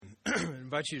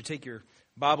invite you to take your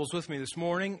Bibles with me this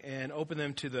morning and open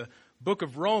them to the book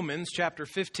of Romans, chapter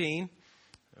 15,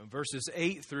 verses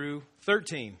 8 through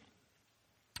 13.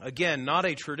 Again, not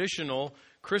a traditional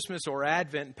Christmas or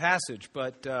Advent passage,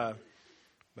 but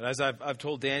as I've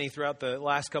told Danny throughout the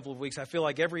last couple of weeks, I feel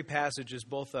like every passage is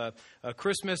both a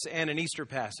Christmas and an Easter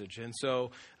passage. And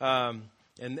so,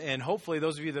 and hopefully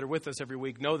those of you that are with us every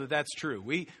week know that that's true.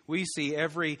 We see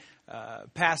every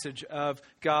passage of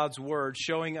God's Word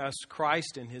showing us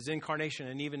Christ in His incarnation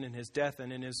and even in His death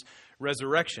and in His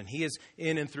resurrection. He is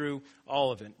in and through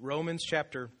all of it. Romans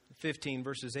chapter 15,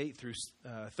 verses 8 through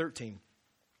 13.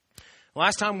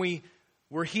 Last time we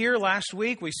were here last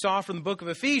week, we saw from the book of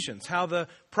Ephesians how the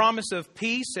promise of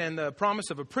peace and the promise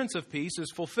of a Prince of Peace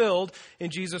is fulfilled in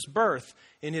Jesus' birth,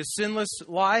 in His sinless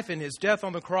life, in His death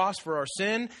on the cross for our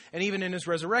sin, and even in His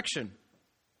resurrection.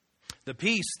 The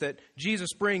peace that Jesus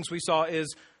brings, we saw,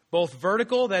 is both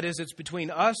vertical, that is, it's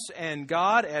between us and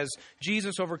God as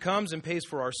Jesus overcomes and pays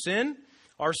for our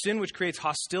sin which creates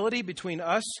hostility between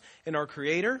us and our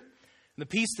Creator. And the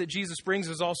peace that Jesus brings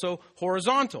is also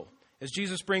horizontal, as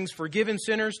Jesus brings forgiven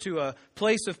sinners to a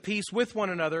place of peace with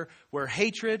one another where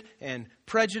hatred and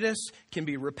prejudice can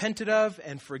be repented of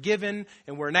and forgiven,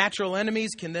 and where natural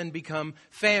enemies can then become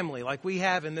family, like we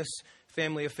have in this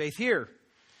family of faith here.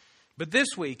 But this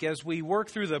week, as we work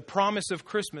through the promise of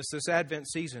Christmas this Advent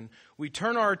season, we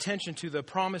turn our attention to the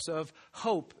promise of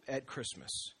hope at Christmas.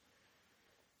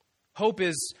 Hope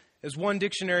is, as one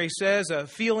dictionary says, a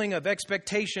feeling of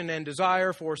expectation and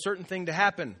desire for a certain thing to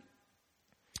happen.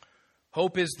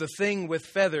 Hope is the thing with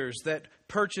feathers that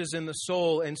perches in the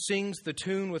soul and sings the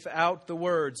tune without the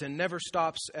words and never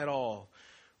stops at all,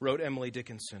 wrote Emily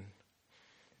Dickinson.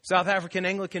 South African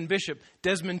Anglican Bishop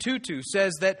Desmond Tutu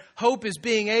says that hope is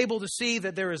being able to see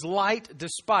that there is light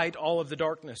despite all of the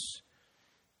darkness.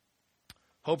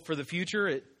 Hope for the future,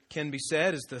 it can be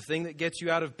said, is the thing that gets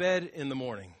you out of bed in the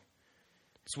morning.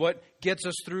 It's what gets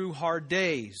us through hard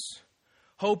days.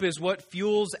 Hope is what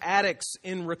fuels addicts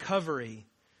in recovery.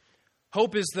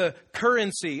 Hope is the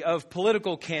currency of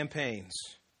political campaigns.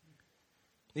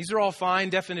 These are all fine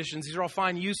definitions. These are all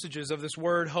fine usages of this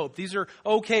word hope. These are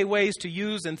okay ways to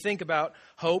use and think about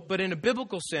hope. But in a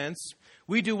biblical sense,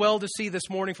 we do well to see this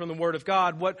morning from the Word of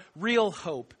God what real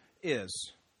hope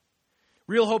is.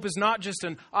 Real hope is not just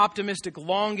an optimistic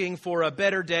longing for a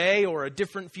better day or a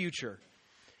different future.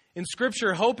 In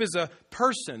Scripture, hope is a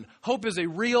person. Hope is a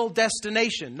real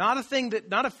destination, not a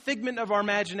figment of our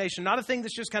imagination, not a thing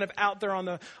that's just kind of out there on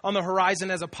the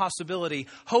horizon as a possibility.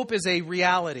 Hope is a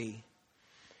reality.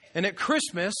 And at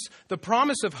Christmas, the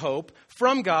promise of hope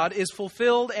from God is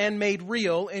fulfilled and made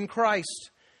real in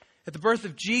Christ. At the birth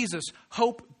of Jesus,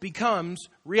 hope becomes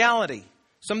reality.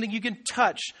 Something you can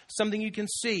touch, something you can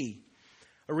see.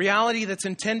 A reality that's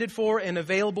intended for and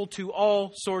available to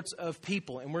all sorts of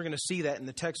people. And we're going to see that in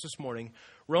the text this morning.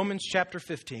 Romans chapter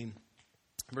 15,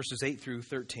 verses 8 through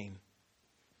 13.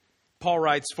 Paul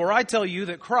writes, "For I tell you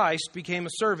that Christ became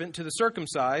a servant to the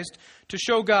circumcised to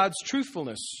show God's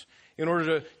truthfulness, in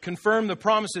order to confirm the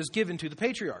promises given to the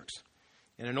patriarchs,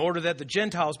 and in order that the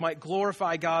Gentiles might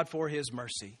glorify God for His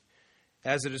mercy.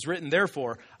 As it is written,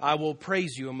 therefore, I will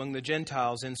praise you among the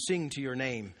Gentiles and sing to your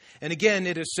name. And again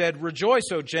it is said, rejoice,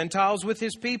 O Gentiles, with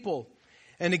His people.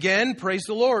 And again, praise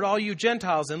the Lord, all you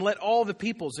Gentiles, and let all the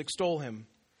peoples extol Him.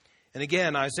 And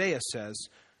again, Isaiah says,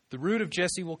 the root of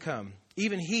Jesse will come,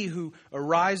 even he who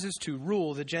arises to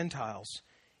rule the Gentiles.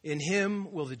 In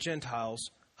Him will the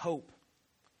Gentiles hope.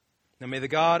 Now may the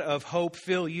God of hope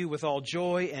fill you with all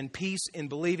joy and peace in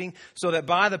believing, so that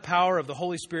by the power of the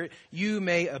Holy Spirit you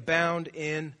may abound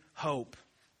in hope."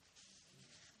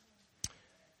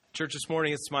 Church, this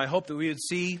morning it's my hope that we would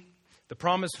see the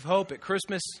promise of hope at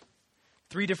Christmas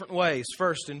three different ways.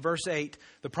 First, in verse 8,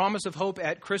 the promise of hope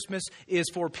at Christmas is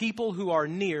for people who are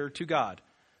near to God.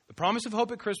 The promise of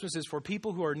hope at Christmas is for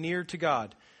people who are near to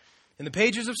God. In the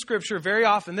pages of Scripture, very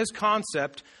often this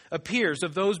concept appears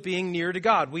of those being near to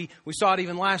God. We saw it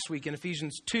even last week in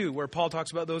Ephesians 2, where Paul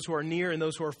talks about those who are near and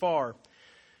those who are far.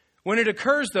 When it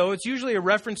occurs, though, it's usually a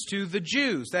reference to the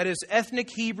Jews, that is, ethnic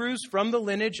Hebrews from the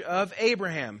lineage of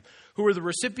Abraham, who were the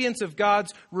recipients of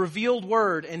God's revealed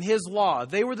word and His law.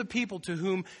 They were the people to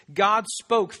whom God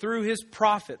spoke through His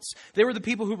prophets. They were the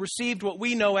people who received what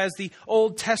we know as the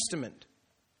Old Testament.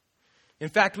 In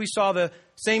fact, we saw the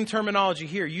same terminology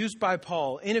here used by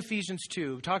Paul in Ephesians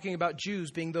 2, talking about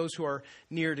Jews being those who are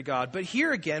near to God. But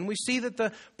here again, we see that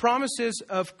the promises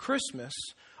of Christmas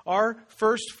are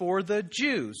first for the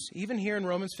Jews, even here in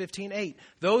Romans 15:8.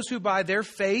 Those who by their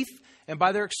faith and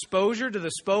by their exposure to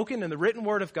the spoken and the written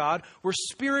word of God were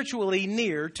spiritually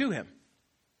near to Him.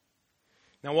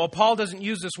 Now, while Paul doesn't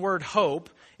use this word hope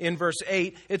in verse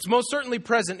 8, it's most certainly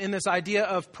present in this idea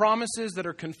of promises that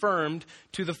are confirmed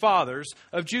to the fathers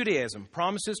of Judaism,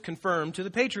 promises confirmed to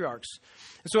the patriarchs.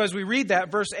 And so as we read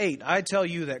that, verse 8, I tell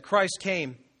you that Christ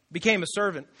became a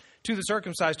servant to the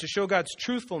circumcised to show God's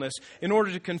truthfulness in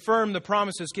order to confirm the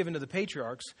promises given to the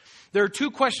patriarchs. There are two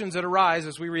questions that arise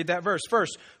as we read that verse.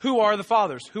 First, who are the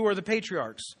fathers? Who are the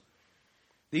patriarchs?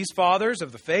 These fathers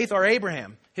of the faith are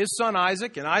Abraham, his son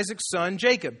Isaac, and Isaac's son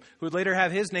Jacob, who would later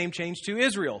have his name changed to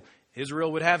Israel.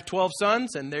 Israel would have 12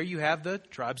 sons, and there you have the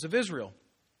tribes of Israel.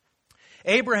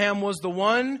 Abraham was the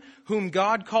one whom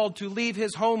God called to leave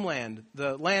his homeland,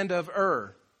 the land of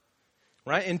Ur,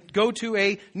 right, and go to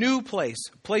a new place,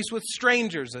 a place with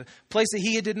strangers, a place that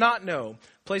he did not know,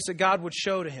 a place that God would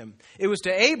show to him. It was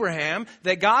to Abraham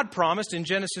that God promised in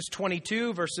Genesis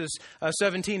 22, verses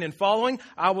 17 and following,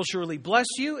 I will surely bless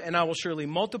you, and I will surely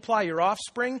multiply your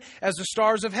offspring as the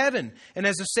stars of heaven, and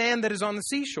as the sand that is on the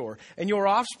seashore. And your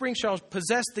offspring shall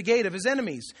possess the gate of his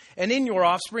enemies, and in your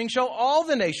offspring shall all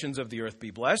the nations of the earth be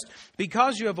blessed,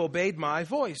 because you have obeyed my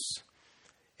voice.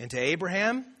 And to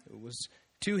Abraham, it was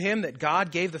to him that God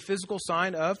gave the physical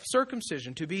sign of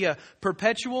circumcision, to be a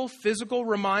perpetual physical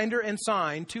reminder and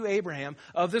sign to Abraham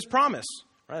of this promise,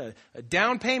 right? A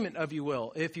down payment, if you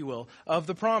will, of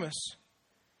the promise.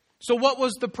 So what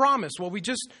was the promise? Well, we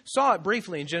just saw it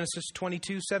briefly in Genesis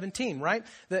 22:17, right?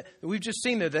 That we've just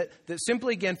seen there that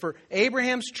simply again for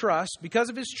Abraham's trust, because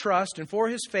of his trust and for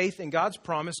his faith in God's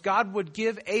promise, God would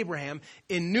give Abraham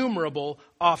innumerable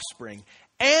offspring.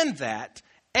 And that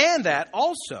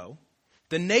also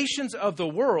the nations of the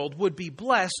world would be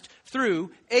blessed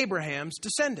through Abraham's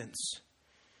descendants.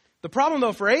 The problem,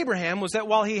 though, for Abraham was that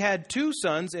while he had two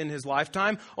sons in his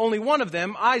lifetime, only one of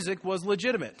them, Isaac, was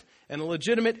legitimate and a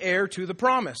legitimate heir to the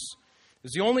promise. He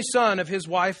was the only son of his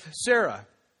wife, Sarah.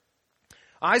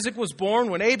 Isaac was born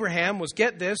when Abraham was,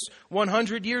 get this,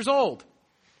 100 years old.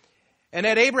 And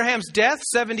at Abraham's death,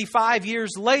 75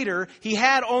 years later, he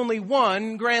had only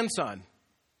one grandson.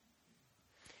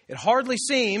 It hardly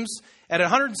seems, at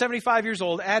 175 years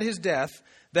old, at his death,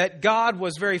 that God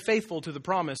was very faithful to the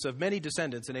promise of many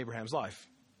descendants in Abraham's life.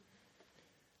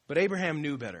 But Abraham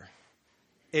knew better.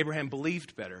 Abraham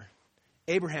believed better.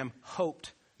 Abraham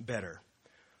hoped better.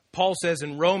 Paul says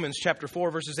in Romans chapter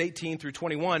 4, verses 18 through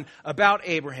 21 about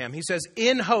Abraham, he says,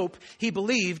 in hope he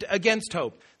believed against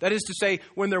hope. That is to say,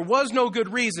 when there was no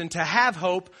good reason to have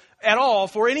hope at all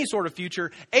for any sort of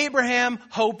future, Abraham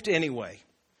hoped anyway.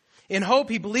 In hope,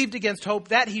 he believed against hope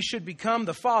that he should become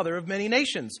the father of many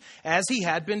nations, as he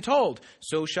had been told,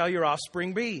 so shall your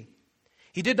offspring be.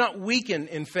 He did not weaken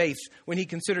in faith when he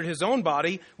considered his own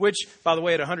body, which, by the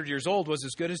way, at 100 years old was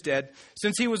as good as dead,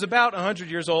 since he was about 100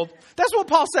 years old. That's what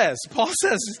Paul says. Paul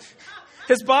says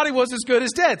his body was as good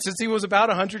as dead, since he was about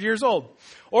 100 years old.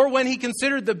 Or when he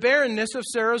considered the barrenness of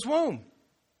Sarah's womb.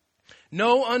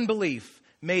 No unbelief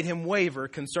made him waver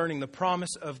concerning the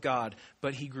promise of God,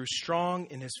 but he grew strong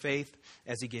in his faith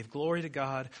as he gave glory to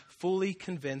God, fully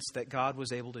convinced that God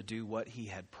was able to do what he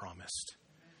had promised.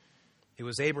 It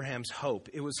was Abraham's hope.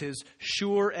 It was his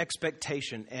sure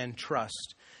expectation and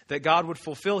trust that God would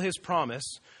fulfill his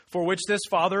promise, for which this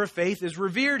father of faith is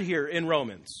revered here in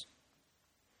Romans.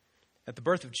 At the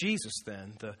birth of Jesus,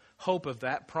 then, the hope of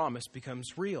that promise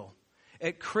becomes real.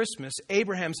 At Christmas,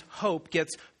 Abraham's hope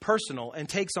gets personal and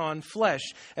takes on flesh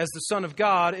as the Son of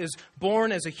God is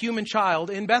born as a human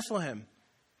child in Bethlehem.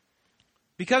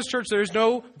 Because, church, there is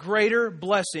no greater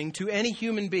blessing to any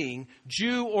human being,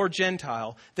 Jew or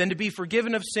Gentile, than to be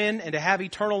forgiven of sin and to have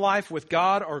eternal life with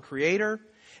God, our Creator.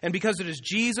 And because it is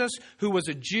Jesus, who was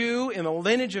a Jew in the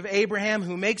lineage of Abraham,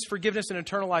 who makes forgiveness and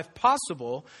eternal life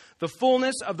possible, the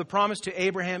fullness of the promise to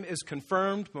Abraham is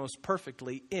confirmed most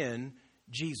perfectly in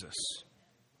Jesus.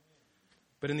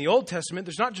 But in the Old Testament,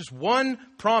 there's not just one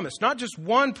promise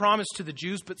to the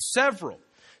Jews, but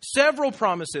several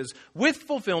promises with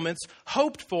fulfillments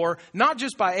hoped for, not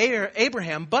just by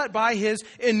Abraham, but by his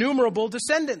innumerable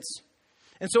descendants.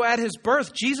 And so at his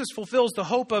birth, Jesus fulfills the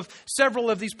hope of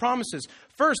several of these promises.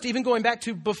 First, even going back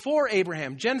to before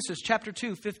Abraham, Genesis chapter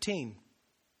 2:15.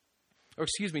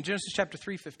 Genesis chapter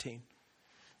 3:15.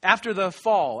 After the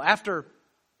fall, after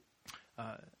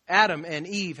Adam and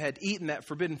Eve had eaten that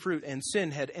forbidden fruit and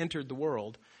sin had entered the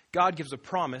world, God gives a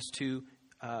promise to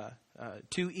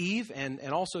Eve and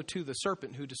also to the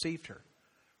serpent who deceived her.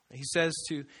 He says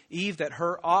to Eve that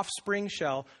her offspring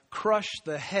shall crush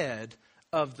the head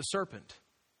of the serpent.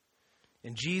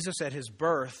 And Jesus at his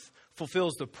birth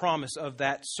fulfills the promise of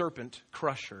that serpent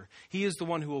crusher. He is the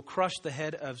one who will crush the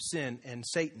head of sin and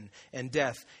Satan and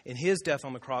death in his death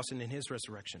on the cross and in his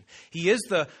resurrection. He is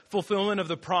the fulfillment of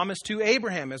the promise to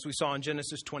Abraham, as we saw in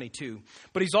Genesis 22.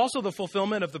 But he's also the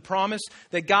fulfillment of the promise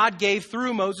that God gave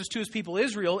through Moses to his people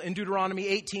Israel in Deuteronomy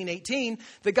 18:18,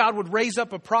 that God would raise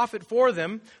up a prophet for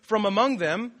them, from among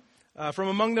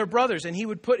their brothers, and he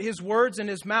would put his words in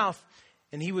his mouth,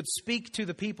 and he would speak to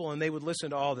the people, and they would listen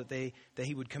to all that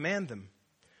he would command them.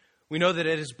 We know that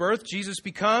at his birth, Jesus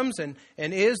becomes and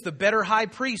is the better high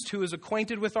priest who is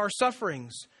acquainted with our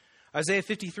sufferings. Isaiah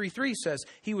 53:3 says,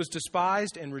 "He was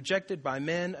despised and rejected by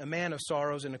men, a man of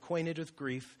sorrows and acquainted with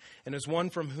grief, and as one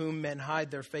from whom men hide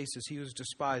their faces, he was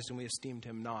despised and we esteemed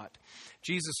him not."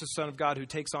 Jesus, the Son of God who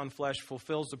takes on flesh,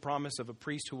 fulfills the promise of a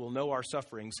priest who will know our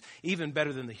sufferings even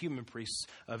better than the human priests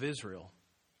of Israel.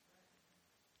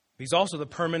 He's also the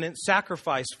permanent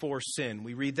sacrifice for sin.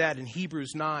 We read that in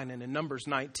Hebrews 9 and in Numbers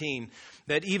 19,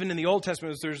 that even in the Old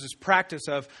Testament, there's this practice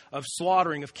of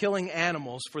slaughtering, of killing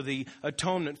animals for the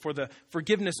atonement, for the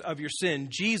forgiveness of your sin.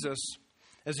 Jesus,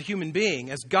 as a human being,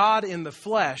 as God in the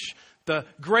flesh, the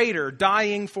greater,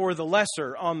 dying for the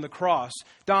lesser on the cross,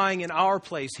 dying in our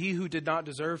place, he who did not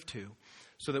deserve to,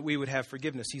 so that we would have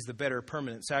forgiveness. He's the better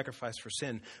permanent sacrifice for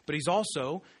sin. But he's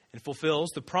also, and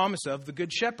fulfills, the promise of the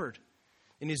Good Shepherd.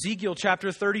 In Ezekiel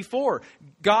chapter 34,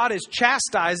 God is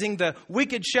chastising the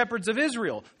wicked shepherds of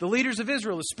Israel, the leaders of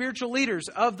Israel, the spiritual leaders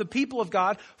of the people of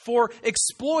God, for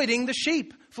exploiting the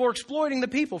sheep, for exploiting the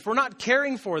people, for not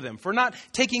caring for them, for not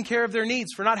taking care of their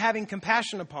needs, for not having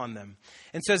compassion upon them.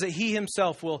 And says that he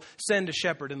himself will send a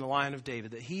shepherd in the Lion of David,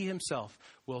 that he himself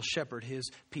will shepherd his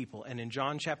people. And in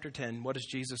John chapter 10, what does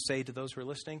Jesus say to those who are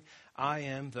listening? "I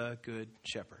am the good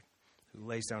shepherd who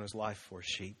lays down his life for his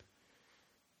sheep."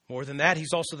 More than that,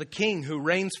 he's also the king who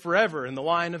reigns forever in the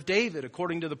Lion of David,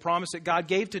 according to the promise that God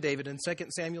gave to David in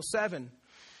 2 Samuel 7.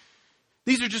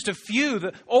 These are just a few.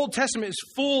 The Old Testament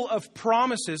is full of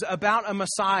promises about a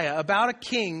Messiah, about a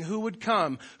king who would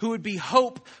come, who would be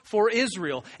hope for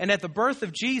Israel. And at the birth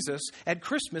of Jesus, at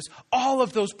Christmas, all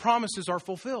of those promises are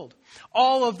fulfilled.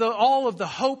 All of the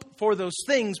hope for those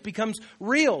things becomes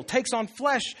real, takes on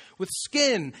flesh with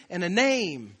skin and a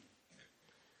name.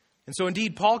 And so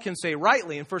indeed, Paul can say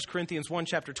rightly in 1 Corinthians 1,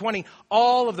 chapter 20,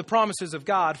 all of the promises of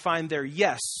God find their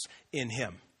yes in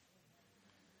him.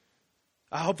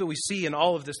 I hope that we see in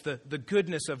all of this the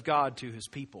goodness of God to his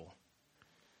people.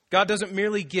 God doesn't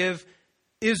merely give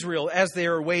Israel, as they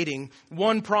are waiting,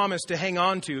 one promise to hang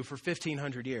on to for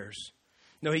 1,500 years.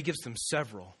 No, he gives them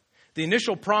several. The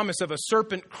initial promise of a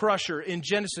serpent crusher in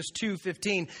Genesis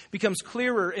 2:15 becomes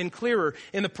clearer and clearer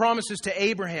in the promises to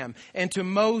Abraham and to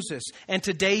Moses and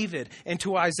to David and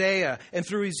to Isaiah and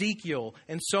through Ezekiel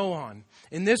and so on.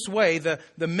 In this way, the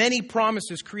many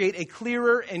promises create a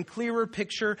clearer and clearer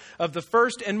picture of the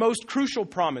first and most crucial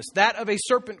promise, that of a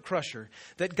serpent crusher,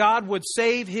 that God would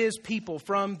save his people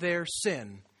from their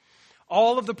sin.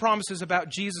 All of the promises about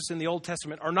Jesus in the Old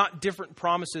Testament are not different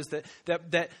promises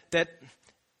that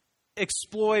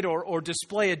exploit or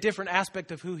display a different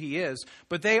aspect of who he is,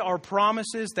 but they are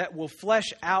promises that will flesh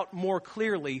out more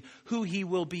clearly who he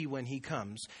will be when he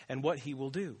comes and what he will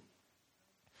do.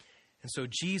 And so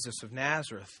Jesus of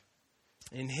Nazareth,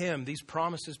 in him, these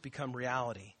promises become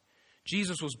reality.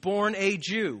 Jesus was born a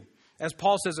Jew, as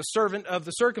Paul says, a servant of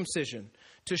the circumcision,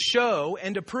 to show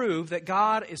and to prove that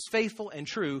God is faithful and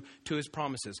true to his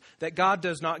promises, that God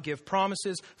does not give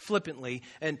promises flippantly,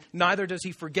 and neither does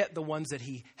he forget the ones that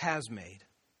he has made.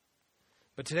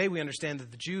 But today we understand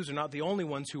that the Jews are not the only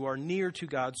ones who are near to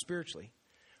God spiritually.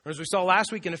 Or as we saw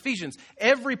last week in Ephesians,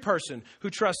 every person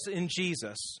who trusts in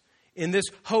Jesus, in this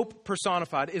hope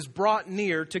personified, is brought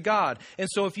near to God. And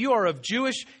so if you are of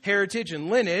Jewish heritage and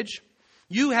lineage,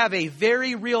 you have a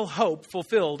very real hope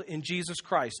fulfilled in Jesus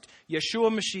Christ,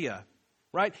 Yeshua Mashiach,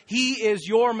 right? He is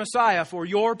your Messiah for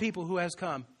your people who has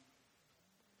come.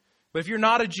 But if you're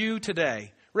not a Jew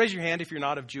today, raise your hand if you're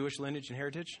not of Jewish lineage and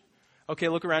heritage. Okay,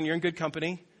 look around, you're in good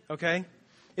company, okay?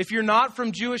 If you're not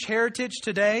from Jewish heritage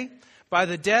today, by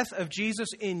the death of Jesus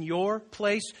in your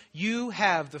place, you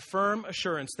have the firm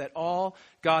assurance that all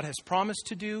God has promised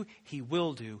to do, he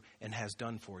will do and has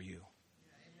done for you.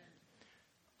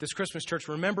 This Christmas, church,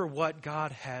 remember what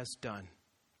God has done.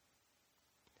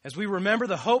 As we remember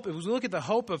the hope, as we look at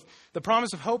the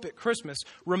promise of hope at Christmas,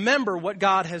 remember what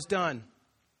God has done.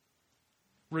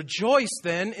 Rejoice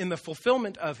then in the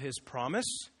fulfillment of his promise.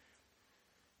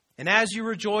 And as you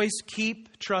rejoice,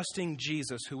 keep trusting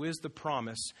Jesus, who is the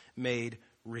promise made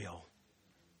real.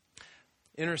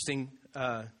 Interesting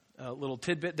little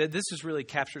tidbit that this has really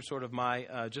captured sort of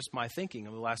my just my thinking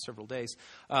over the last several days.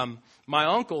 My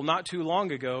uncle, not too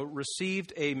long ago,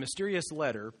 received a mysterious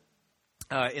letter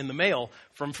in the mail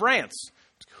from France.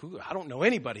 I don't know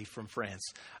anybody from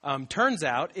France. Turns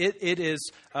out it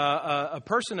is a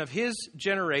person of his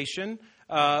generation,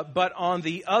 but on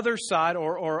the other side,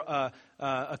 or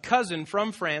a cousin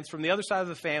from France, from the other side of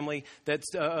the family,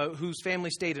 that's whose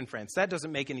family stayed in France. That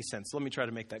doesn't make any sense. Let me try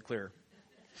to make that clearer.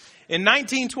 In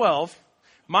 1912,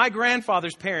 my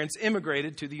grandfather's parents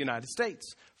immigrated to the United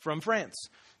States from France.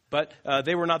 But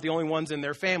they were not the only ones in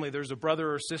their family. There's a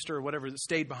brother or sister or whatever that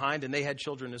stayed behind, and they had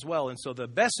children as well. And so the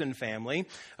Besson family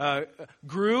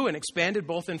grew and expanded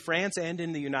both in France and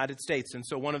in the United States. And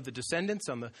so one of the descendants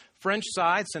on the French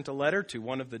side sent a letter to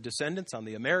one of the descendants on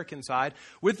the American side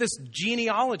with this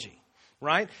genealogy,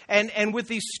 right? And with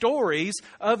these stories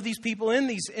of these people in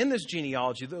this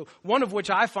genealogy, one of which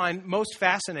I find most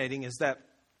fascinating is that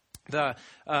so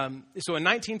in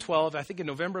 1912, I think in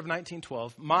November of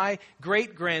 1912, my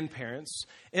great-grandparents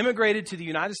immigrated to the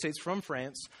United States from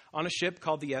France on a ship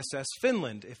called the SS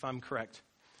Finland, if I'm correct.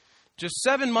 Just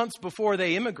 7 months before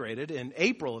they immigrated, in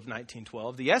April of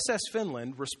 1912, the SS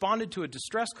Finland responded to a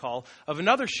distress call of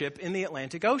another ship in the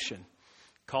Atlantic Ocean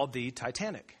called the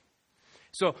Titanic.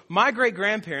 So my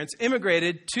great-grandparents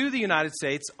immigrated to the United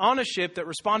States on a ship that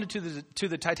responded to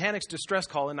the Titanic's distress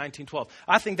call in 1912.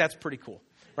 I think that's pretty cool.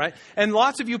 Right? And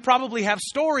lots of you probably have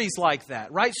stories like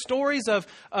that, right? Stories of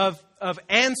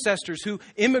ancestors who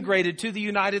immigrated to the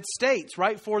United States,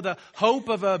 right? For the hope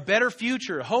of a better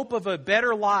future, hope of a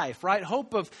better life, right?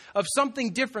 Hope of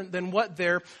something different than what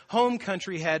their home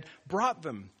country had brought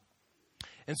them.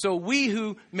 And so we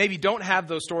who maybe don't have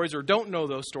those stories or don't know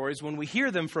those stories, when we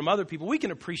hear them from other people, we can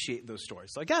appreciate those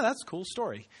stories. Like, yeah, that's a cool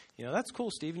story. You know, that's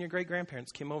cool, Steve, and your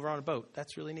great-grandparents came over on a boat.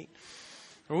 That's really neat.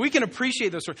 We can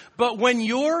appreciate those stories. But when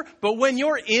you're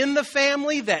in the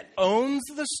family that owns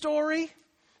the story,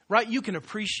 right, you can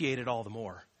appreciate it all the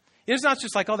more. It's not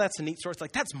just like, oh, that's a neat story. It's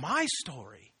like, that's my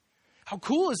story. How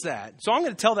cool is that? So I'm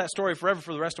going to tell that story forever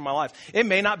for the rest of my life. It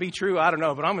may not be true. I don't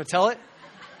know, but I'm going to tell it.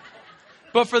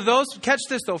 But for those, catch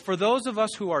this though, for those of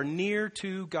us who are near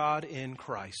to God in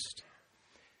Christ,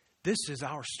 this is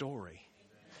our story.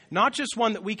 Not just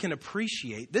one that we can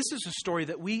appreciate. This is a story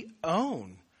that we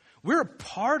own. We're a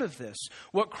part of this.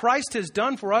 What Christ has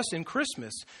done for us in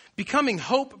Christmas, becoming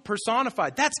hope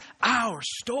personified, that's our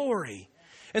story.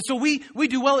 And so we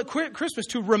do well at Christmas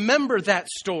to remember that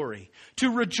story,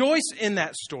 to rejoice in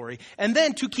that story, and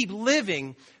then to keep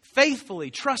living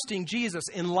faithfully, trusting Jesus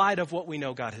in light of what we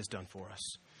know God has done for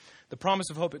us. The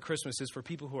promise of hope at Christmas is for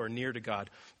people who are near to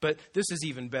God. But this is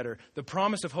even better. The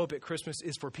promise of hope at Christmas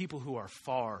is for people who are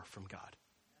far from God.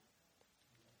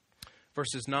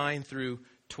 Verses 9 through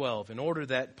 12.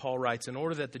 Paul writes, in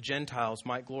order that the Gentiles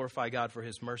might glorify God for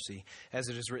his mercy, as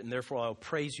it is written, therefore I will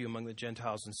praise you among the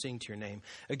Gentiles and sing to your name.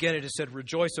 Again it is said,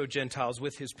 rejoice, O Gentiles,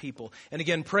 with his people. And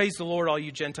again, praise the Lord, all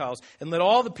you Gentiles, and let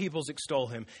all the peoples extol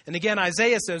him. And again,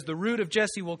 Isaiah says, the root of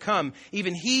Jesse will come,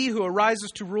 even he who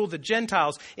arises to rule the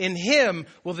Gentiles. In him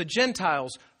will the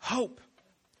Gentiles hope.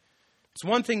 It's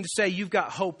one thing to say you've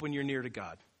got hope when you're near to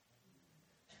God,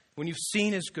 when you've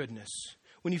seen his goodness,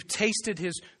 when you've tasted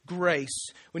his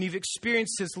grace, when you've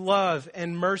experienced his love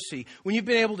and mercy, when you've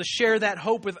been able to share that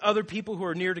hope with other people who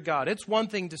are near to God. It's one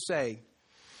thing to say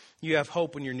you have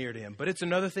hope when you're near to him, but it's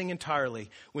another thing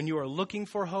entirely when you are looking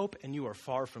for hope and you are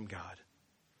far from God.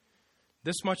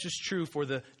 This much is true for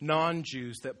the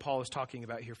non-Jews that Paul is talking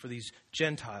about here, for these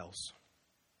Gentiles.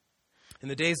 In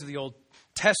the days of the Old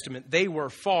Testament, they were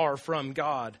far from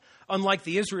God. Unlike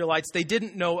the Israelites, they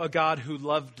didn't know a God who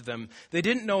loved them. They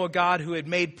didn't know a God who had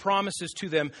made promises to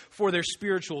them for their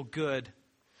spiritual good.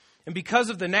 And because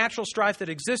of the natural strife that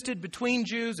existed between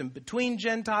Jews and between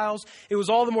Gentiles, it was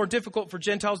all the more difficult for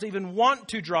Gentiles to even want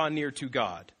to draw near to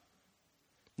God,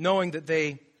 knowing that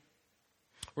they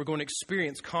were going to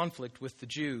experience conflict with the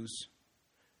Jews.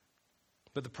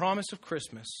 But the promise of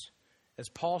Christmas, as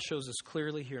Paul shows us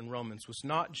clearly here in Romans, was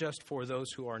not just for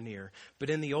those who are near, but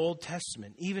in the Old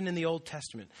Testament, even in the Old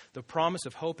Testament, the promise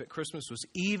of hope at Christmas was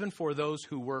even for those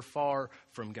who were far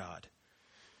from God.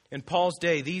 In Paul's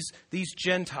day, these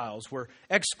Gentiles were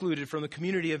excluded from the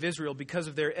community of Israel because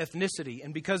of their ethnicity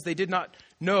and because they did not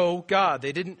know God.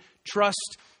 They didn't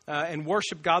trust and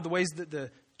worship God the ways that the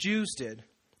Jews did.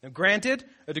 Now, granted,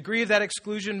 a degree of that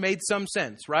exclusion made some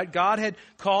sense, right? God had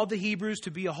called the Hebrews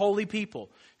to be a holy people,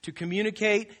 to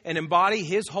communicate and embody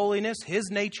his holiness,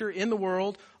 his nature in the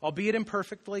world, albeit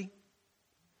imperfectly.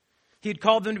 He had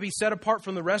called them to be set apart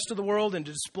from the rest of the world and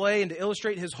to display and to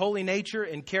illustrate His holy nature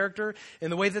and character in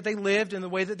the way that they lived and the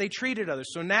way that they treated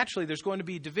others. So naturally, there's going to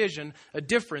be a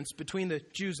difference between the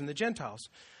Jews and the Gentiles.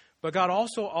 But God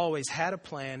also always had a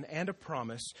plan and a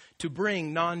promise to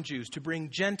bring non-Jews, to bring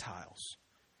Gentiles,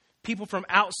 people from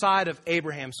outside of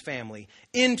Abraham's family,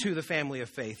 into the family of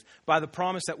faith by the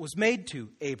promise that was made to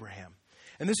Abraham.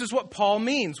 And this is what Paul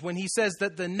means when he says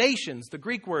that the nations, the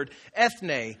Greek word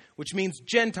ethne, which means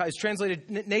Gentiles,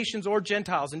 translated nations or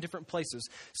Gentiles in different places.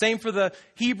 Same for the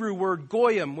Hebrew word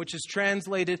goyim, which is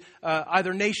translated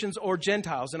either nations or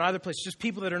Gentiles in either place, just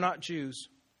people that are not Jews.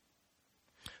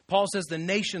 Paul says the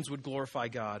nations would glorify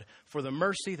God for the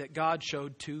mercy that God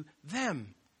showed to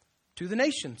them, to the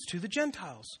nations, to the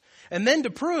Gentiles. And then to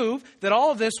prove that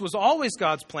all of this was always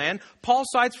God's plan, Paul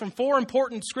cites from 4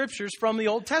 important scriptures from the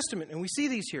Old Testament. And we see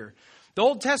these here. The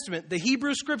Old Testament, the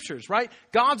Hebrew scriptures, right?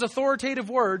 God's authoritative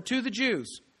word to the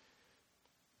Jews.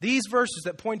 These verses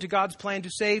that point to God's plan to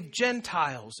save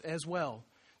Gentiles as well,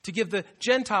 to give the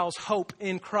Gentiles hope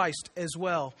in Christ as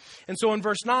well. And so in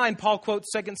verse 9, Paul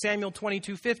quotes 2 Samuel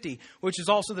 22:50, which is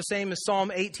also the same as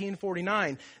Psalm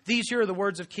 18:49. These here are the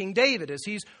words of King David as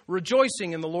he's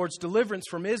rejoicing in the Lord's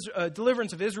deliverance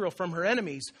of Israel from her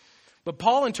enemies. But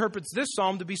Paul interprets this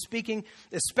psalm to be speaking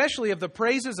especially of the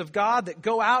praises of God that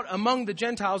go out among the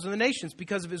Gentiles and the nations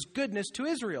because of His goodness to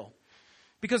Israel.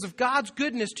 Because of God's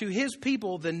goodness to His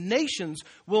people, the nations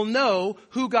will know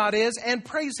who God is and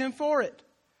praise Him for it.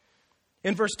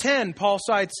 In verse 10, Paul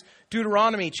cites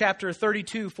Deuteronomy chapter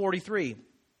 32:43.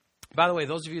 By the way,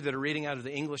 those of you that are reading out of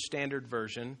the English Standard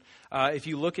Version, if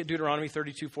you look at Deuteronomy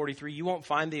 32:43, you won't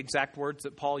find the exact words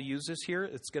that Paul uses here.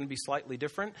 It's going to be slightly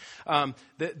different.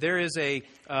 There is a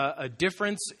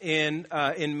difference in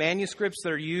manuscripts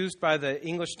that are used by the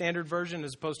English Standard Version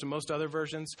as opposed to most other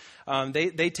versions.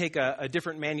 They take a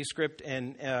different manuscript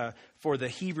and for the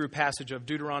Hebrew passage of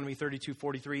Deuteronomy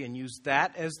 32:43 and use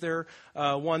that as their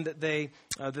one that they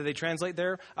translate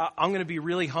there. I'm going to be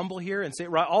really humble here and say,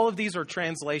 right, all of these are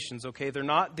translations. Okay, they're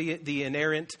not the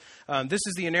inerrant. This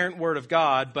is the inerrant Word of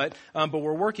God, but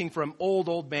we're working from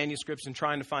old manuscripts and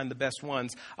trying to find the best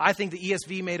ones. I think the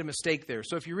ESV made a mistake there.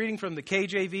 So if you're reading from the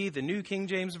KJV, the New King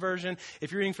James Version,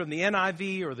 if you're reading from the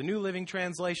NIV or the New Living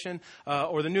Translation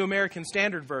or the New American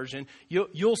Standard Version,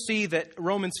 you'll see that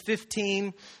Romans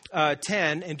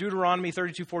 15:10 and Deuteronomy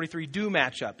 32:43 do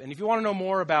match up. And if you want to know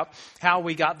more about how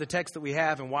we got the text that we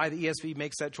have and why the ESV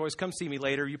makes that choice, come see me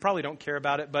later. You probably don't care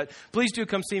about it, but please do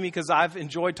come see me because I've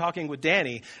enjoyed talking with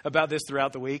Danny about this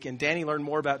throughout the week. And Danny learned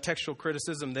more about textual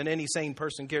criticism than any sane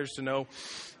person cares to know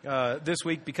this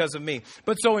week because of me.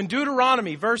 But so in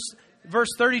Deuteronomy, verse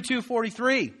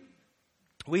 32:43,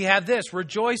 we have this: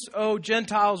 "Rejoice, O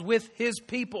Gentiles, with His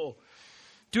people."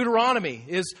 Deuteronomy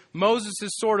is Moses'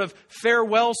 sort of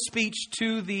farewell speech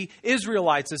to the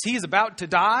Israelites as he is about to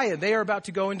die and they are about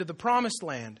to go into the promised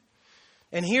land.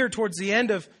 And here towards the end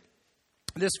of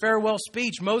this farewell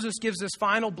speech, Moses gives this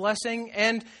final blessing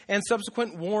and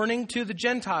subsequent warning to the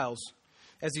Gentiles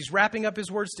as he's wrapping up his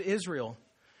words to Israel.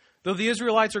 Though the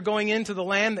Israelites are going into the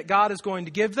land that God is going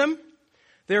to give them,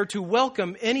 they are to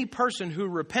welcome any person who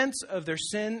repents of their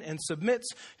sin and submits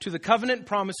to the covenant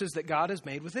promises that God has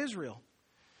made with Israel.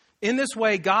 In this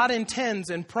way, God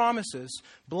intends and promises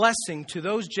blessing to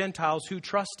those Gentiles who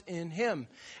trust in Him.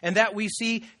 And that we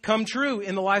see come true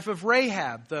in the life of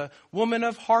Rahab, the woman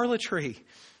of harlotry,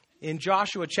 in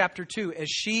Joshua chapter 2, as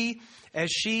she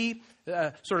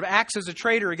sort of acts as a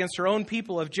traitor against her own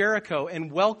people of Jericho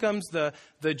and welcomes the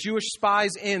Jewish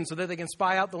spies in so that they can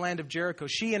spy out the land of Jericho.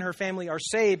 She and her family are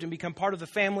saved and become part of the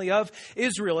family of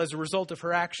Israel as a result of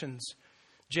her actions.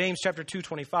 James chapter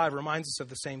 2:25 reminds us of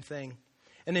the same thing.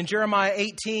 And in Jeremiah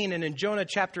 18 and in Jonah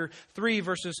chapter 3,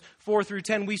 verses 4 through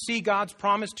 10, we see God's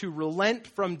promise to relent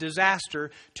from disaster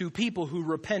to people who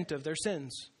repent of their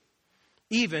sins,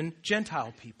 even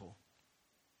Gentile people.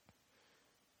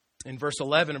 In verse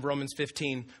 11 of Romans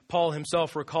 15, Paul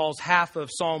himself recalls half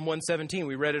of Psalm 117.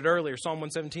 We read it earlier. Psalm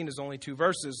 117 is only 2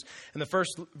 verses. And the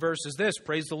first verse is this: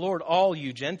 "Praise the Lord, all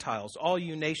you Gentiles, all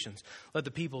you nations. Let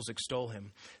the peoples extol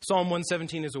Him." Psalm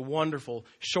 117 is a wonderful,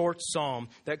 short psalm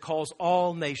that calls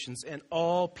all nations and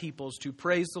all peoples to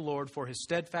praise the Lord for His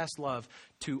steadfast love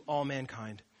to all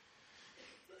mankind.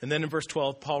 And then in verse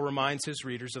 12, Paul reminds his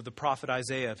readers of the prophet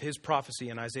Isaiah, of his prophecy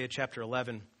in Isaiah chapter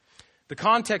 11. The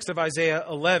context of Isaiah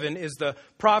 11 is the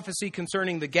prophecy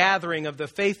concerning the gathering of the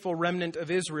faithful remnant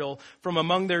of Israel from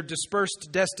among their dispersed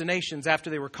destinations after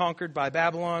they were conquered by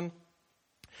Babylon.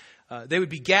 They would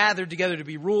be gathered together to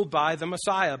be ruled by the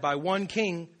Messiah, by one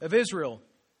king of Israel.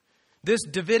 This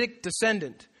Davidic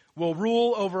descendant will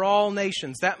rule over all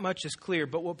nations. That much is clear.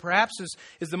 But what perhaps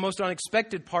is the most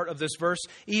unexpected part of this verse,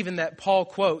 even that Paul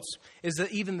quotes, is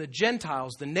that even the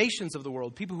Gentiles, the nations of the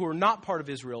world, people who are not part of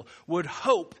Israel, would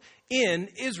hope in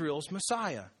Israel's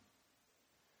Messiah.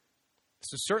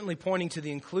 This is certainly pointing to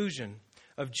the inclusion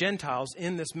of Gentiles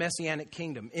in this messianic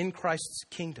kingdom, in Christ's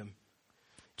kingdom.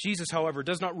 Jesus, however,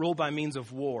 does not rule by means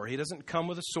of war. He doesn't come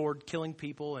with a sword, killing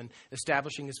people and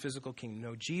establishing his physical kingdom.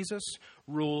 No, Jesus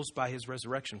rules by his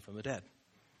resurrection from the dead,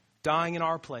 dying in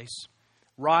our place,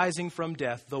 rising from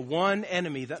death, the one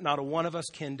enemy that not a one of us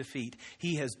can defeat.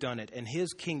 He has done it, and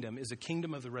his kingdom is a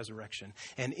kingdom of the resurrection.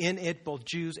 And in it, both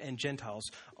Jews and Gentiles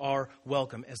are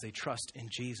welcome as they trust in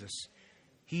Jesus.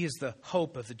 He is the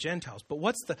hope of the Gentiles. But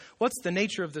what's the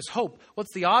nature of this hope?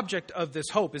 What's the object of this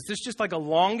hope? Is this just like a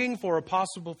longing for a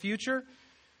possible future?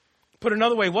 Put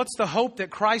another way, what's the hope that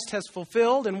Christ has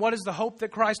fulfilled, and what is the hope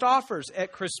that Christ offers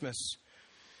at Christmas?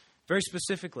 Very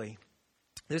specifically,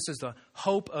 this is the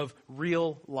hope of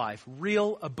real life,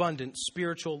 real abundant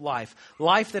spiritual life,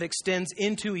 life that extends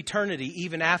into eternity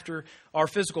even after our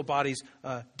physical bodies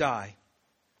die.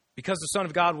 Because the Son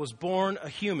of God was born a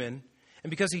human, and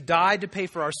because he died to pay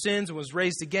for our sins and was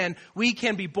raised again, we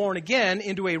can be born again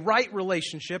into a right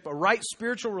relationship, a right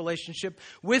spiritual relationship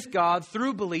with God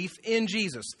through belief in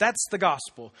Jesus. That's the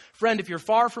gospel. Friend, if you're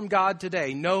far from God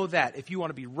today, know that. If you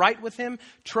want to be right with him,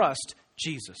 trust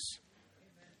Jesus.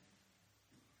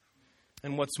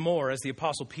 And what's more, as the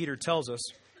Apostle Peter tells us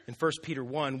in 1 Peter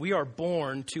 1, we are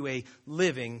born to a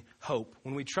living hope.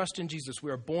 When we trust in Jesus,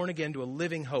 we are born again to a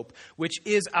living hope, which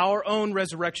is our own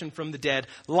resurrection from the dead,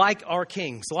 like our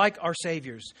kings, like our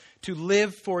saviors, to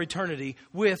live for eternity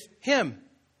with him.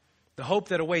 The hope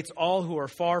that awaits all who are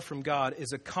far from God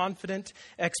is a confident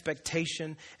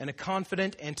expectation and a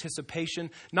confident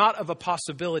anticipation, not of a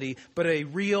possibility, but a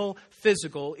real,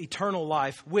 physical, eternal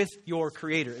life with your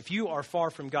Creator. If you are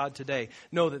far from God today,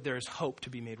 know that there is hope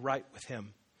to be made right with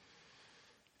him.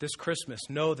 This Christmas,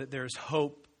 know that there is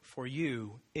hope for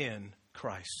you in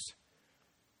Christ.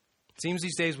 It seems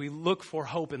these days we look for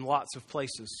hope in lots of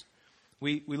places.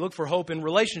 We look for hope in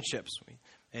relationships. We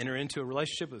enter into a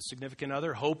relationship with a significant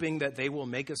other, hoping that they will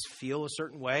make us feel a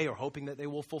certain way or hoping that they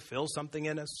will fulfill something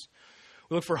in us.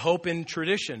 We look for hope in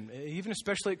tradition, even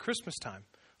especially at Christmas time.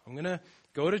 I'm going to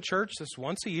go to church this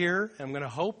once a year, and I'm going to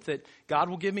hope that God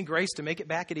will give me grace to make it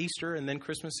back at Easter and then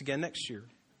Christmas again next year.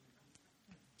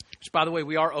 Which, by the way,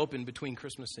 we are open between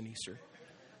Christmas and Easter.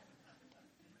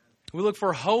 We look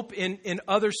for hope in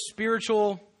other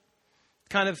spiritual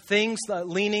kind of things,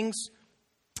 leanings,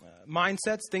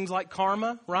 mindsets, things like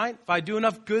karma, right? If I do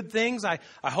enough good things, I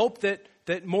hope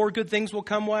that more good things will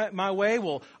come my way,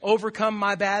 will overcome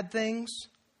my bad things.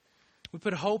 We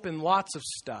put hope in lots of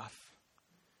stuff.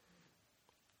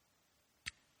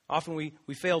 Often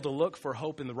we fail to look for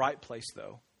hope in the right place,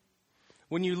 though.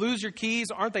 When you lose your keys,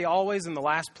 aren't they always in the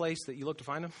last place that you look to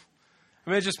find them? I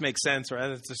mean, it just makes sense, right?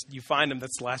 It's just you find them,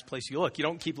 that's the last place you look. You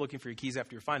don't keep looking for your keys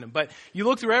after you find them. But you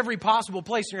look through every possible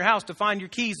place in your house to find your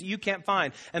keys that you can't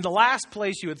find. And the last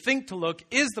place you would think to look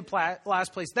is the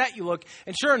last place that you look.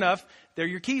 And sure enough, there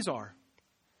your keys are.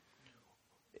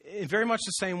 In very much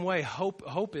the same way, hope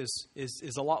is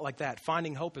a lot like that.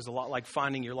 Finding hope is a lot like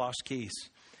finding your lost keys.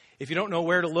 If you don't know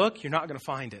where to look, you're not going to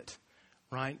find it.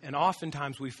 Right? And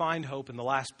oftentimes we find hope in the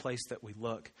last place that we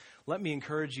look. Let me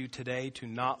encourage you today to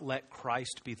not let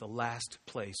Christ be the last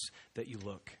place that you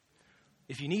look.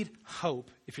 If you need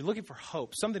hope, if you're looking for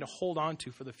hope, something to hold on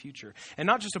to for the future, and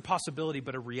not just a possibility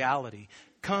but a reality,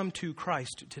 come to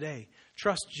Christ today.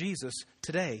 Trust Jesus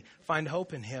today. Find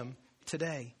hope in him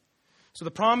today. So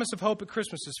the promise of hope at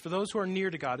Christmas is for those who are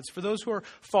near to God. It's for those who are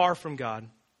far from God.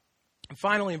 And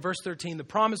finally, in verse 13, the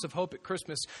promise of hope at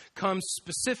Christmas comes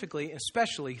specifically,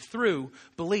 especially through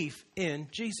belief in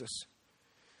Jesus.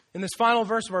 In this final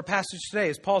verse of our passage today,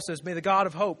 as Paul says, may the God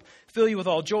of hope fill you with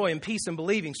all joy and peace in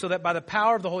believing, so that by the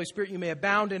power of the Holy Spirit you may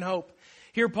abound in hope.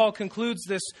 Here Paul concludes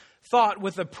this thought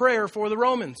with a prayer for the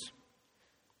Romans.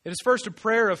 It is first a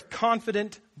prayer of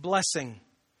confident blessing.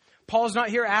 Paul is not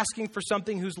here asking for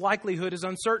something whose likelihood is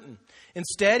uncertain.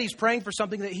 Instead, he's praying for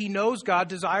something that he knows God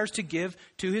desires to give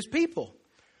to his people.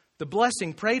 The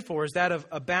blessing prayed for is that of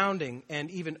abounding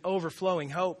and even overflowing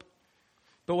hope.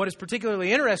 But what is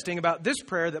particularly interesting about this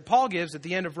prayer that Paul gives at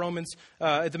the end of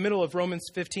at the middle of Romans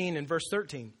 15 and verse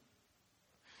 13,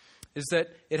 is that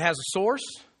it has a source,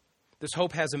 this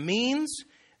hope has a means,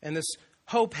 and this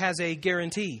hope has a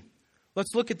guarantee.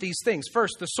 Let's look at these things.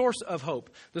 First, the source of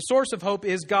hope. The source of hope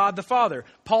is God the Father.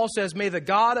 Paul says, may the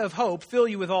God of hope fill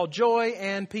you with all joy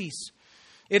and peace.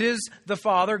 It is the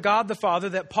Father, God the Father,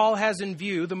 that Paul has in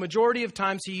view. The majority of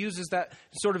times he uses that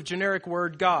sort of generic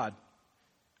word, God.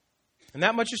 And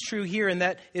that much is true here in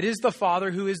that it is the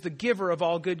Father who is the giver of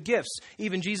all good gifts.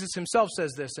 Even Jesus himself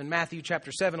says this in Matthew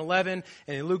chapter 7:11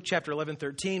 and in Luke chapter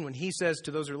 11:13 when he says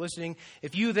to those who are listening,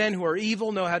 "If you then who are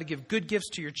evil know how to give good gifts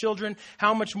to your children,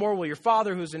 how much more will your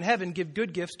Father who is in heaven give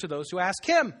good gifts to those who ask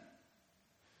him?"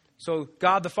 So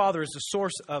God the Father is the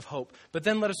source of hope. But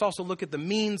then let us also look at the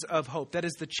means of hope. That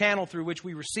is the channel through which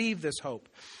we receive this hope.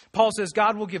 Paul says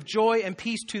God will give joy and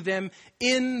peace to them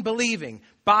in believing,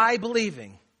 by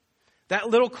believing. That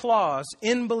little clause,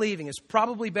 in believing, is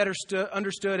probably better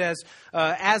understood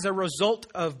as a result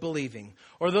of believing.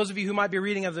 Or those of you who might be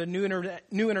reading of the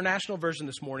New International Version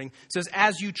this morning, says,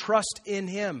 as you trust in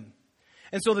him.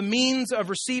 And so the means of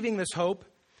receiving this hope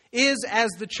is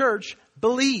as the church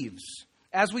believes,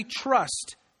 as we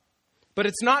trust. But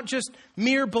it's not just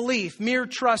mere belief, mere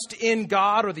trust in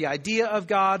God or the idea of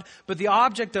God, but the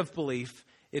object of belief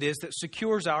it is that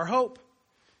secures our hope.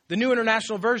 The New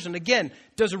International Version, again,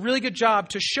 does a really good job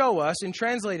to show us in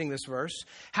translating this verse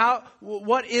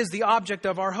what is the object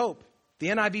of our hope. The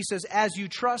NIV says, as you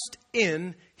trust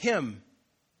in him.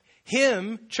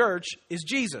 Him, church, is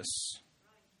Jesus.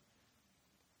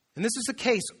 And this is the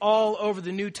case all over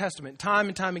the New Testament, time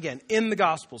and time again, in the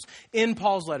Gospels, in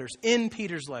Paul's letters, in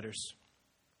Peter's letters.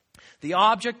 The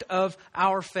object of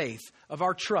our faith, of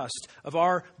our trust, of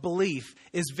our belief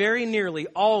is very nearly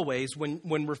always,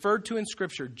 when referred to in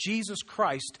Scripture, Jesus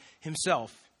Christ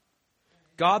himself.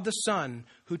 God the Son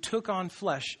who took on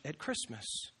flesh at Christmas.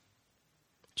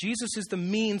 Jesus is the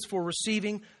means for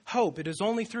receiving hope. It is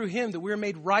only through him that we're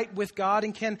made right with God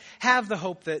and can have the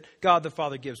hope that God the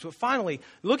Father gives. But finally,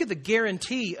 look at the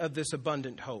guarantee of this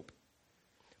abundant hope.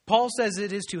 Paul says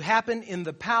it is to happen in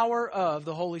the power of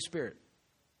the Holy Spirit.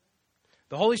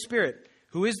 The Holy Spirit,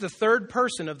 who is the third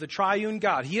person of the triune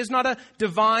God. He is not a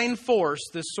divine force,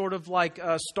 this sort of like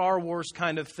a Star Wars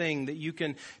kind of thing that you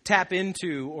can tap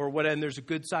into or whatever, and there's a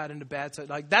good side and a bad side.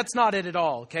 Like, that's not it at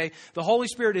all, okay? The Holy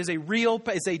Spirit is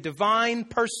a divine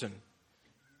person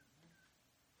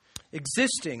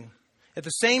existing at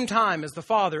the same time as the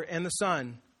Father and the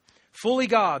Son. Fully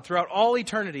God throughout all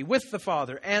eternity with the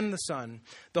Father and the Son.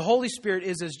 The Holy Spirit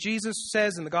is, as Jesus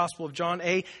says in the Gospel of John,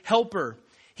 a helper.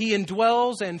 He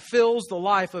indwells and fills the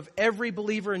life of every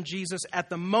believer in Jesus at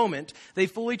the moment they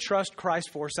fully trust Christ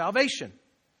for salvation.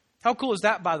 How cool is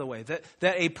that, by the way, that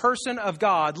a person of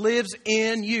God lives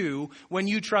in you when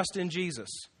you trust in Jesus?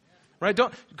 Right?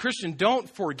 Christian,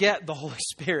 don't forget the Holy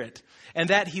Spirit and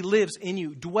that he lives in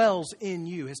you, dwells in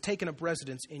you, has taken up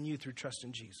residence in you through trust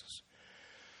in Jesus.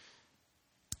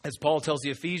 As Paul tells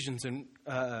the Ephesians in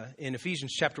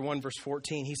Ephesians chapter 1, verse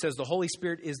 14, he says the Holy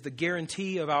Spirit is the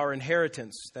guarantee of our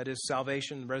inheritance, that is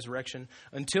salvation, resurrection,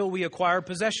 until we acquire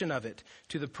possession of it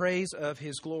to the praise of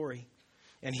his glory.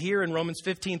 And here in Romans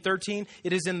 15:13,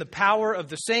 it is in the power of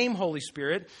the same Holy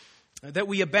Spirit that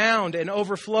we abound and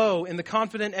overflow in the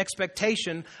confident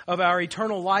expectation of our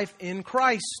eternal life in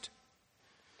Christ.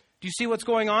 Do you see what's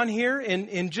going on here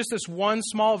in just this one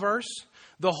small verse?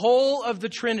 The whole of the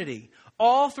Trinity,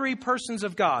 all three persons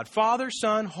of God, Father,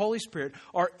 Son, Holy Spirit,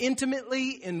 are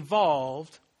intimately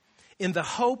involved in the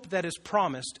hope that is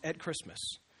promised at Christmas.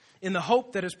 In the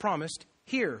hope that is promised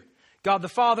here. God the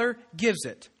Father gives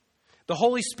it. The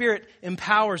Holy Spirit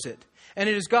empowers it. And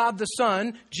it is God the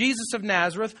Son, Jesus of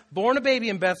Nazareth, born a baby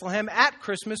in Bethlehem at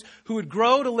Christmas, who would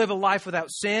grow to live a life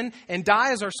without sin and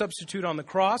die as our substitute on the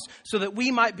cross so that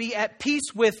we might be at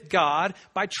peace with God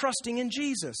by trusting in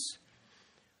Jesus.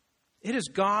 It is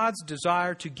God's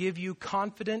desire to give you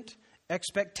confident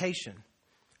expectation,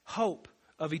 hope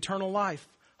of eternal life,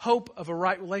 hope of a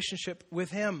right relationship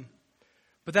with him.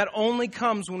 But that only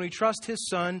comes when we trust his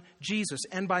Son, Jesus,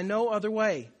 and by no other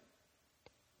way.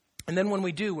 And then when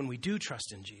we do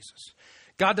trust in Jesus,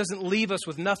 God doesn't leave us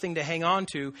with nothing to hang on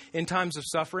to in times of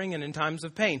suffering and in times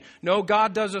of pain. No,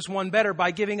 God does us one better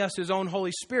by giving us his own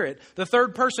Holy Spirit, the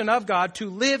third person of God, to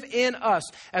live in us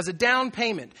as a down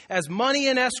payment, as money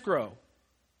in escrow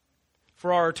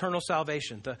for our eternal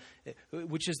salvation,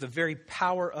 which is the very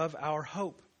power of our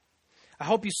hope. I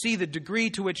hope you see the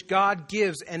degree to which God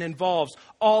gives and involves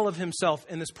all of himself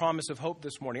in this promise of hope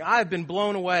this morning. I have been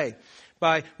blown away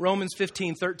by Romans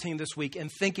 15:13 this week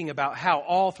and thinking about how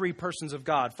all three persons of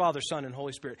God, Father, Son, and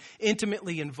Holy Spirit,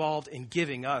 intimately involved in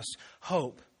giving us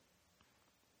hope.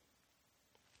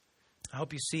 I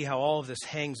hope you see how all of this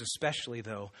hangs especially,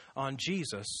 though, on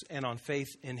Jesus and on faith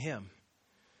in him.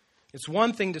 It's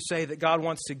one thing to say that God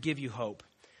wants to give you hope.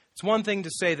 It's one thing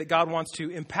to say that God wants to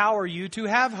empower you to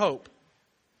have hope.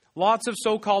 Lots of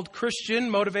so-called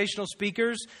Christian motivational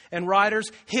speakers and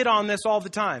writers hit on this all the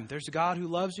time. There's a God who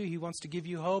loves you. He wants to give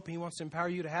you hope. He wants to empower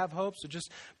you to have hope. So just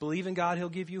believe in God. He'll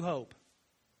give you hope.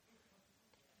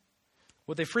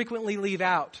 what they frequently leave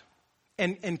out,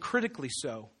 and critically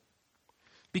so,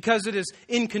 because it is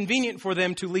inconvenient for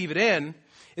them to leave it in,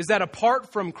 is that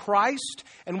apart from Christ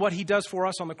and what He does for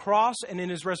us on the cross and in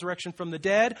His resurrection from the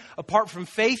dead, apart from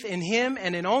faith in Him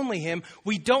and in only Him,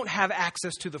 we don't have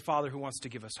access to the Father who wants to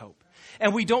give us hope.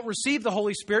 And we don't receive the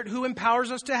Holy Spirit who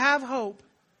empowers us to have hope.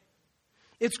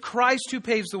 It's Christ who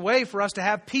paves the way for us to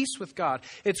have peace with God.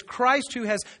 It's Christ who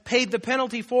has paid the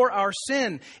penalty for our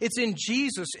sin. It's in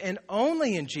Jesus and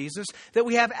only in Jesus that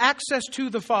we have access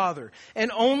to the Father.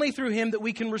 And only through Him that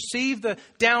we can receive the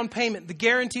down payment, the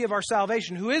guarantee of our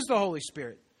salvation, who is the Holy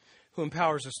Spirit, who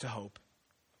empowers us to hope.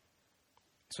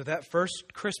 So that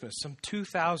first Christmas, some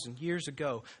 2,000 years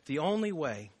ago, the only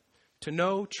way to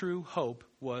know true hope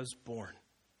was born.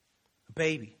 A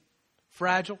baby,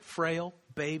 fragile, frail,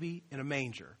 baby in a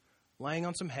manger, laying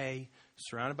on some hay,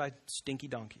 surrounded by stinky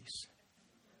donkeys.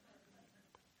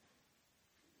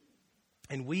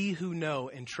 And we who know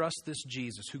and trust this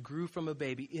Jesus, who grew from a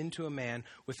baby into a man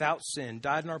without sin,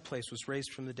 died in our place, was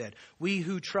raised from the dead. We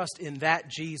who trust in that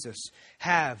Jesus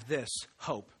have this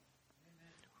hope.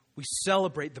 We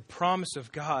celebrate the promise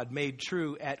of God made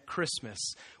true at Christmas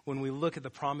when we look at the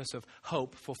promise of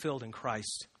hope fulfilled in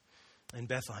Christ in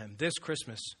Bethlehem. This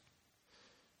Christmas,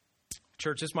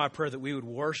 church, it's my prayer that we would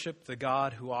worship the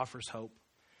God who offers hope,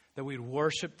 that we would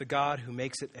worship the God who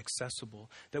makes it accessible,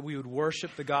 that we would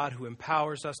worship the God who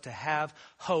empowers us to have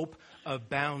hope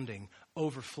abounding,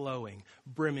 overflowing,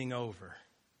 brimming over.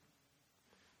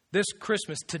 This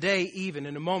Christmas, today even,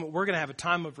 in a moment, we're going to have a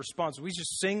time of response. We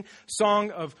just sing song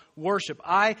of worship.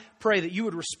 I pray that you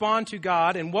would respond to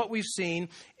God and what we've seen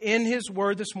in His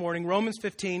Word this morning, Romans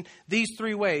 15, these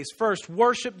three ways. First,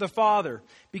 worship the Father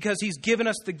because He's given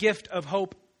us the gift of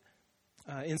hope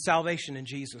in salvation in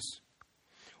Jesus.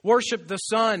 Worship the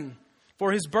Son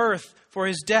for His birth, for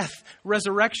His death,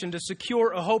 resurrection, to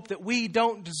secure a hope that we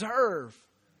don't deserve.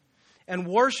 And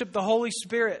worship the Holy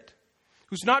Spirit,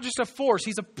 who's not just a force,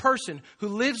 He's a person who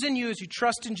lives in you as you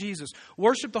trust in Jesus.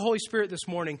 Worship the Holy Spirit this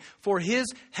morning for His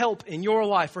help in your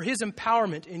life, for His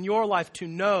empowerment in your life to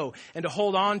know and to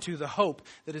hold on to the hope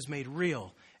that is made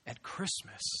real at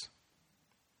Christmas.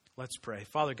 Let's pray.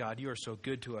 Father God, you are so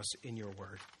good to us in your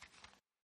word.